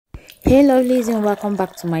Hey lovelies, and welcome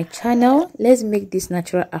back to my channel. Let's make this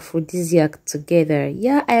natural aphrodisiac together.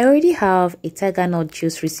 Yeah, I already have a Tigernut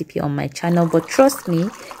juice recipe on my channel, but trust me,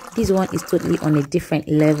 this one is totally on a different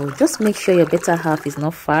level. Just make sure your better half is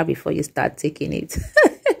not far before you start taking it.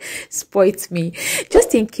 Spoilt me.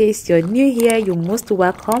 Just in case you're new here, you're most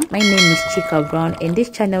welcome. My name is Chika Brown, and this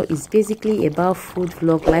channel is basically about food,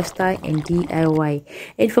 vlog, lifestyle, and DIY.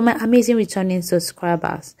 And for my amazing returning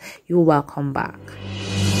subscribers, you're welcome back.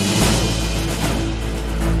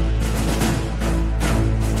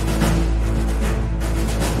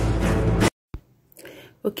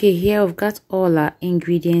 Okay, here I've got all our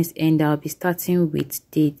ingredients, and I'll be starting with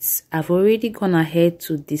dates. I've already gone ahead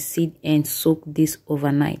to deseed and soak this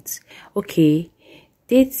overnight. Okay,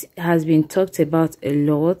 dates has been talked about a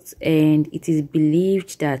lot, and it is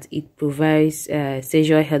believed that it provides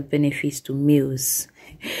sexual health benefits to males.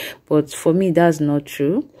 But for me, that's not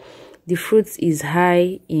true. The fruit is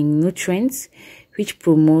high in nutrients, which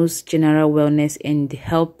promotes general wellness and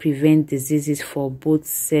help prevent diseases for both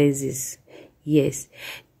sexes. Yes,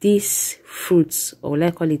 these fruits, or will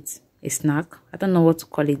I call it a snack? I don't know what to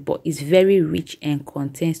call it, but it's very rich and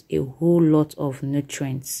contains a whole lot of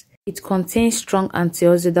nutrients. It contains strong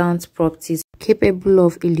antioxidant properties capable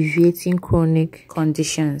of alleviating chronic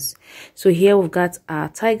conditions. So here we've got our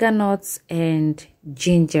tiger nuts and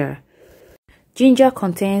ginger. Ginger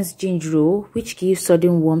contains gingerol, which gives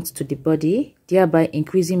sudden warmth to the body, thereby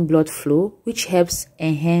increasing blood flow, which helps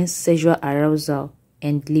enhance sexual arousal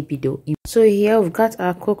and libido. So here we've got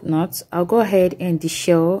our coconuts. I'll go ahead and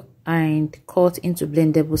deshell and cut into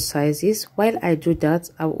blendable sizes. While I do that,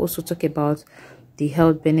 I will also talk about the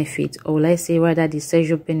health benefits, or will I say rather the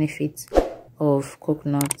sexual benefits of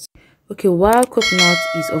coconuts. Okay, while coconut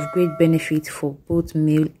is of great benefit for both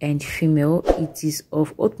male and female, it is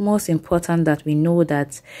of utmost importance that we know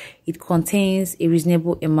that it contains a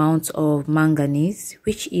reasonable amount of manganese,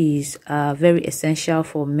 which is very essential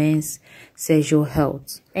for men's sexual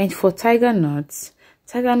health. And for tiger nuts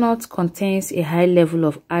contains a high level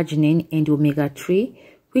of arginine and omega-3,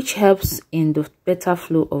 which helps in the better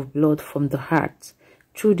flow of blood from the heart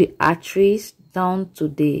through the arteries down to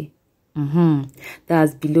the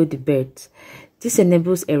that's below the belt. This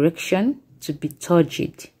enables erection to be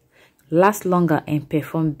turgid, last longer, and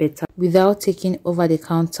perform better without taking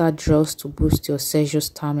over-the-counter drugs to boost your sexual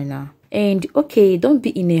stamina. And okay, don't be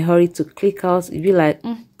in a hurry to click out. You'll be like,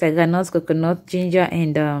 tiger nuts, coconut, ginger,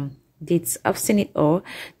 and dates. I've seen it all.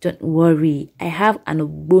 Don't worry, I have an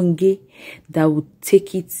obonge that will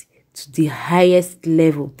take it to the highest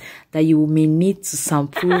level that you may need to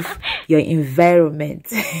soundproof your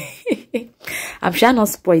environment. I'm sure not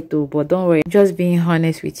spoiled though, but don't worry, I'm just being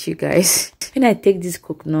honest with you guys. When I take this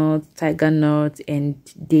coconut, tiger nut, and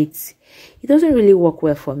dates, it doesn't really work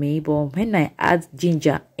well for me. But when I add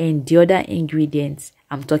ginger and the other ingredients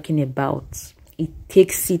I'm talking about, it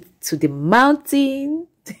takes it to the mountain.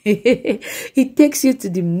 It takes you to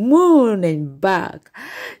the moon and back.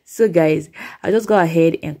 So guys, I'll just go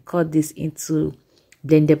ahead and cut this into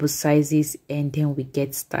blendable sizes, and then we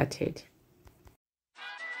get started.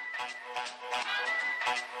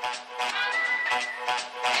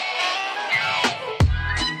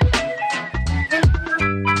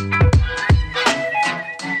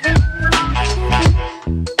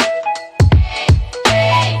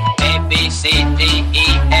 A, B, C, D, E,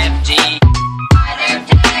 F, G.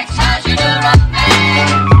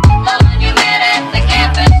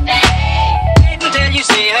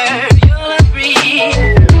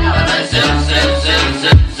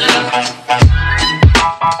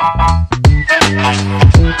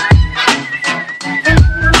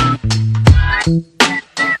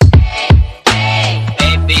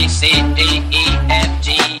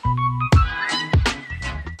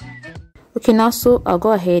 Okay, now so I'll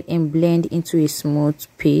go ahead and blend into a smooth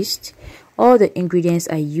paste. All the ingredients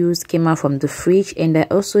I used came out from the fridge, and I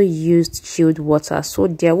also used chilled water, so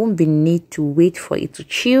there won't be need to wait for it to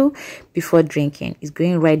chill before drinking. It's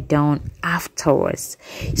going right down afterwards.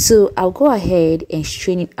 So I'll go ahead and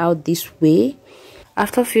strain it out this way.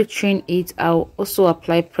 After filtering it, I'll also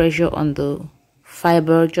apply pressure on the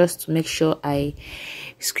fiber just to make sure I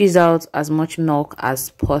squeeze out as much milk as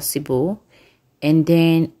possible. And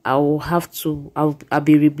then I'll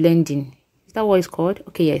be reblending. Is that what it's called?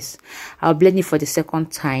 Okay, yes, I'll blend it for the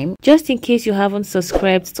second time. Just in case you haven't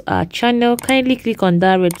subscribed to our channel, kindly click on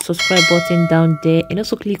that red subscribe button down there, and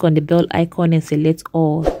also click on the bell icon and select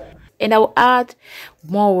all. And I'll add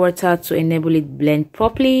more water to enable it blend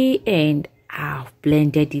properly, and I've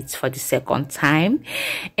blended it for the second time.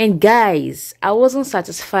 And guys, I wasn't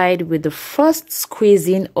satisfied with the first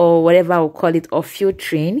squeezing, or whatever I'll call it, or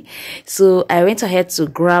filtering. So I went ahead to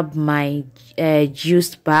grab my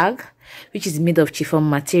juiced bag, which is made of chiffon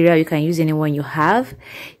material. You can use any one you have.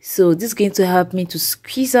 So this is going to help me to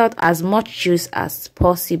squeeze out as much juice as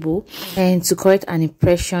possible. And to correct an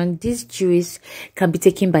impression, this juice can be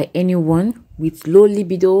taken by anyone with low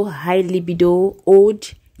libido, high libido,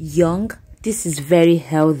 old, young. This is very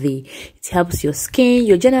healthy. It helps your skin,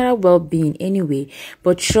 your general well-being anyway.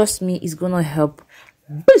 But trust me, it's gonna help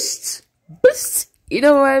boost. You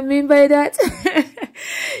know what I mean by that?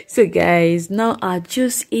 So guys, now our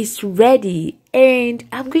juice is ready, and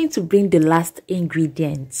I'm going to bring the last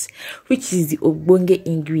ingredient, which is the ogbonge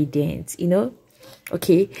ingredient, you know.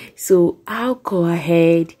 Okay, so I'll go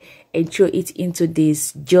ahead and throw it into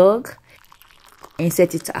this jug and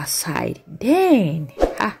set it aside. Then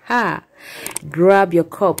grab your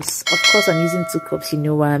cups. Of course, I'm using 2 cups, you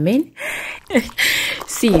know what I mean.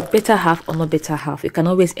 See, better half or not better half, you can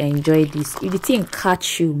always enjoy this. If the thing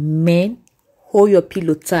catch you, man, hold your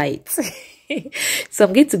pillow tight. So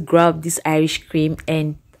I'm going to grab this Irish cream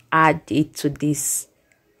and add it to this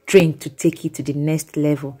drink to take it to the next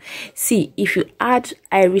level. See, if you add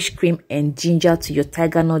Irish cream and ginger to your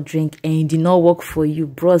Tigernut drink and it did not work for you,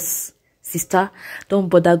 bros, sister, don't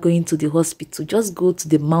bother going to the hospital. Just go to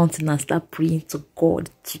the mountain and start praying to God,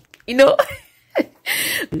 you know.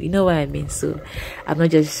 You know what I mean. So I'm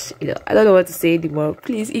not just, you know, I don't know what to say anymore.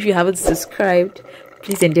 Please, if you haven't subscribed,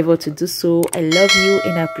 please endeavor to do so. I love you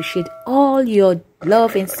and I appreciate all your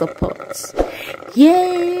love and support.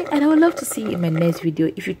 Yay! And I would love to see you in my next video.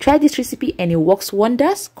 If you try this recipe and it works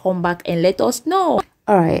wonders, come back and let us know.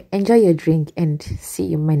 All right, enjoy your drink and see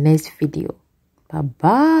you in my next video. Bye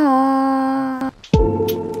bye.